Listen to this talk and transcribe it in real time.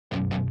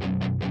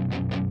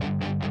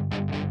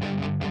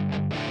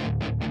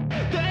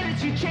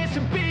it's your chance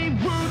to be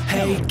ruthless.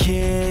 Hey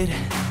kid,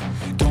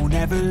 don't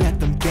ever let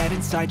them get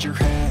inside your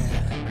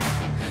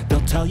head.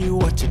 They'll tell you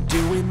what to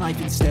do in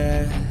life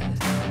instead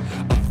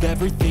of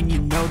everything you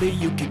know that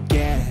you could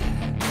get.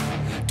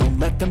 Don't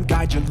let them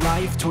guide your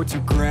life towards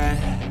regret.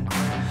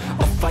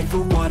 I'll fight for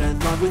what I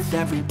love with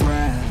every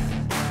breath.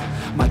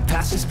 My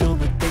past is filled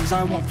with things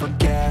I won't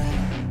forget.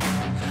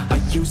 I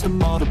use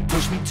them all to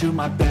push me to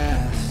my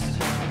best.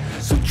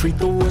 So treat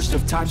the worst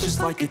of times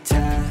just like a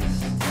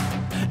test.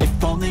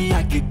 If only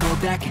I could go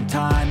back in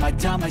time, I'd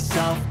tell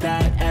myself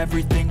that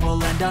everything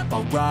will end up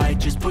alright.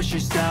 Just push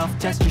yourself,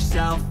 test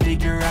yourself,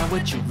 figure out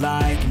what you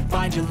like, and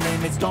find your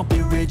limits, don't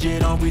be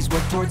rigid, always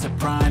work towards a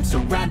prime.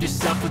 Surround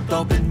yourself with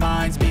open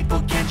minds,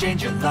 people can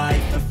change your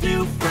life. A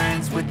few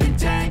friends with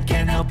intent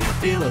can help you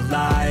feel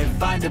alive.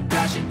 Find a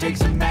passion, take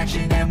some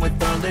action, and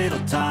with a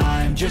little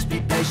time, just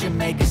be patient,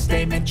 make a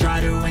statement,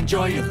 try to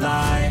enjoy your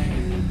life.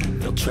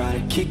 They'll try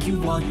to kick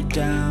you while you're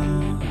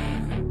down.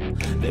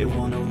 They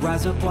wanna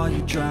rise up while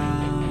you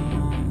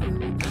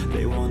drown.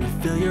 They wanna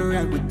fill your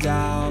head with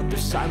doubt. They're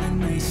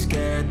silently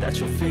scared that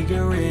you'll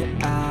figure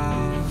it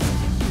out.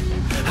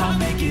 I'll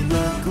make it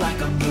look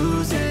like I'm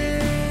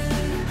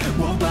losing,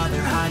 won't bother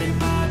hiding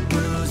my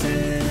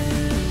bruises.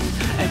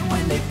 And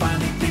when they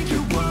finally think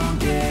you're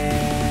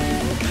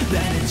wounded,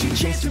 then it's your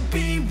chance to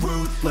be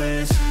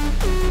ruthless.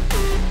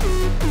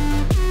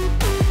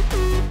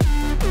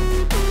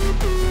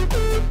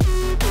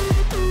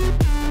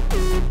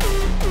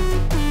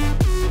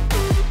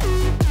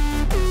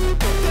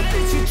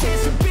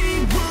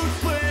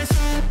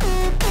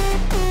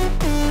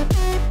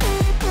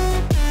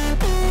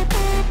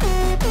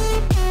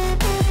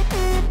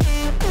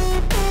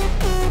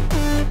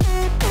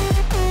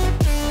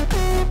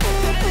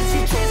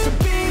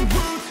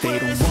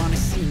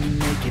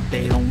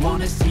 They don't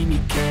wanna see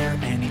me care.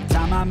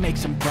 Anytime I make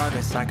some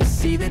progress, I can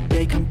see that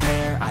they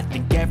compare. I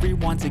think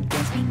everyone's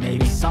against me,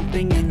 maybe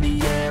something in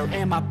the air.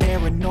 Am I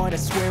paranoid? I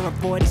swear a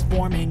void is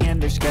forming and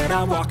they're scared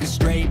I walk a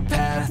straight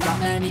path. Not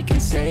many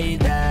can say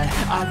that.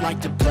 I like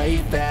to play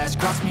fast,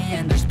 cross me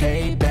and there's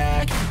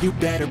payback. You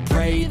better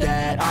pray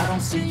that I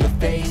don't see your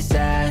face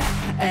at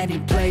any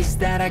place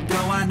that I go.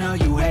 I know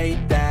you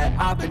hate that.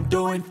 I've been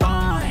doing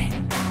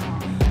fine,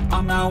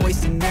 I'm not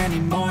wasting any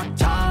more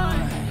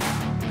time.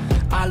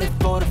 I live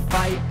for the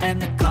fight and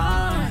the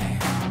climb,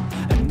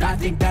 and I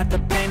think that the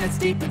pain that's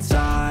deep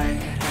inside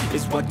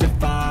is what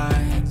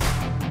defines.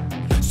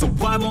 So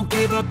I won't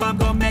give up, I'm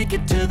gonna make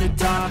it to the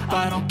top.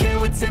 I don't care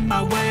what's in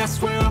my way, I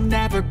swear I'm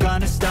never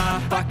gonna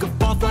stop. I could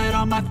fall flat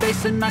on my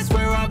face and I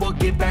swear I won't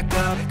get back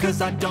up, cause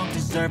I don't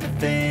deserve a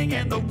thing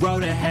and the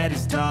road ahead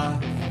is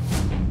tough.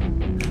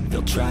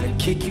 They'll try to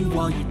kick you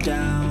while you're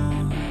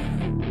down.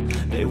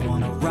 They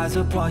wanna rise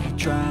up while you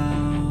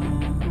drown.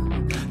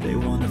 They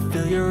wanna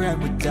fill your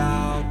head with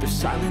doubt. They're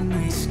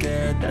silently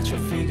scared that you'll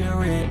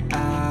figure it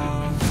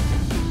out.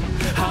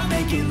 I'll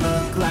make it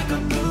look like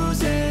I'm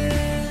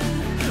losing,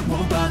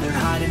 won't bother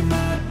hiding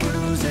my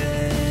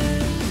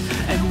bruises.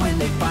 And when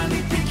they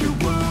finally think you're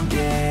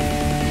wounded,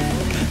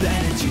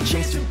 then it's your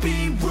chance to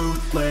be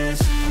ruthless.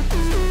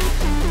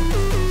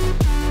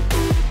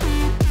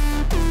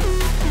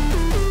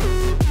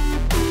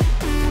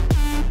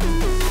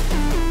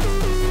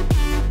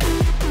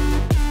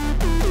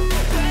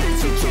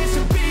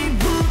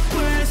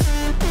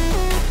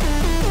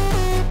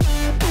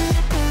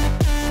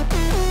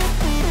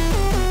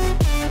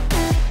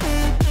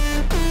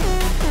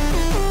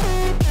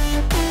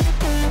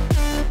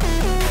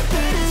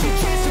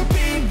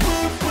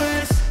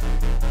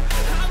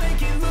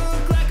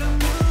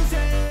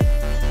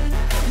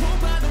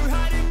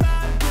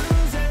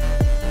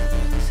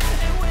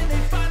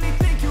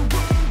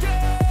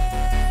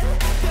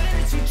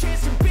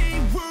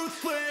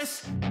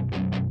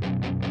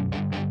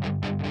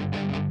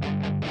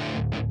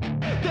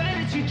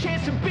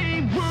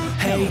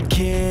 Hey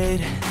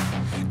kid,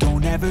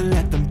 don't ever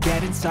let them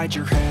get inside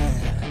your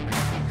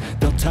head.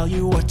 They'll tell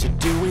you what to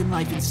do in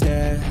life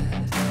instead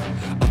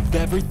of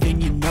everything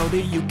you know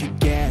that you could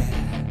get.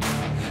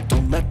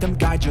 Don't let them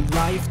guide your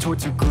life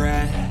towards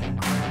regret.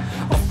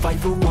 I'll fight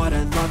for what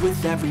I love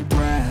with every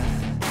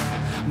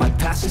breath. My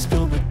past is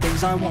filled with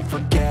things I won't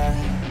forget.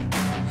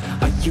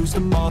 I use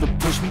them all to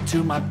push me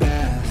to my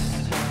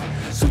best.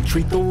 So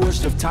treat the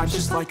worst of times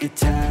just like a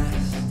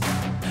test.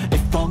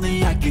 If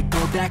only I could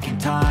go back in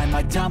time,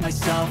 I'd tell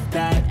myself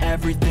that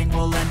everything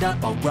will end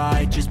up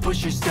alright. Just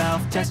push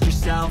yourself, test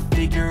yourself,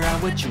 figure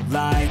out what you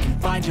like,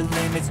 and find your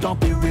limits, don't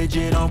be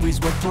rigid,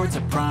 always work towards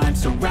a prime.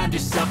 Surround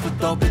yourself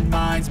with open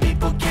minds,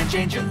 people can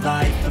change your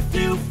life. A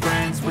few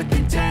friends with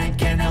intent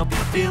can help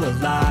you feel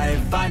alive.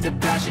 Find a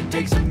passion,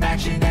 take some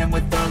action, and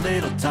with a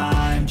little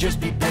time, just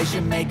be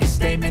patient, make a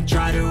statement,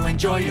 try to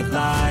enjoy your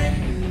life.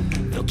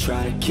 They'll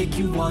try to kick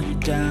you while you're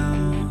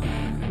down.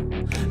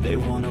 They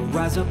wanna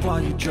rise up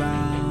while you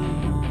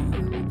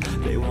drown.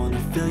 They wanna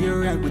fill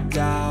your head with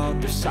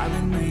doubt. They're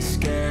silently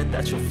scared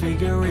that you'll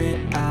figure it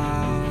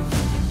out.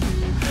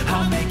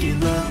 I'll make it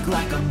look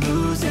like I'm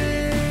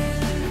losing,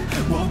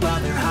 won't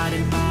bother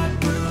hiding my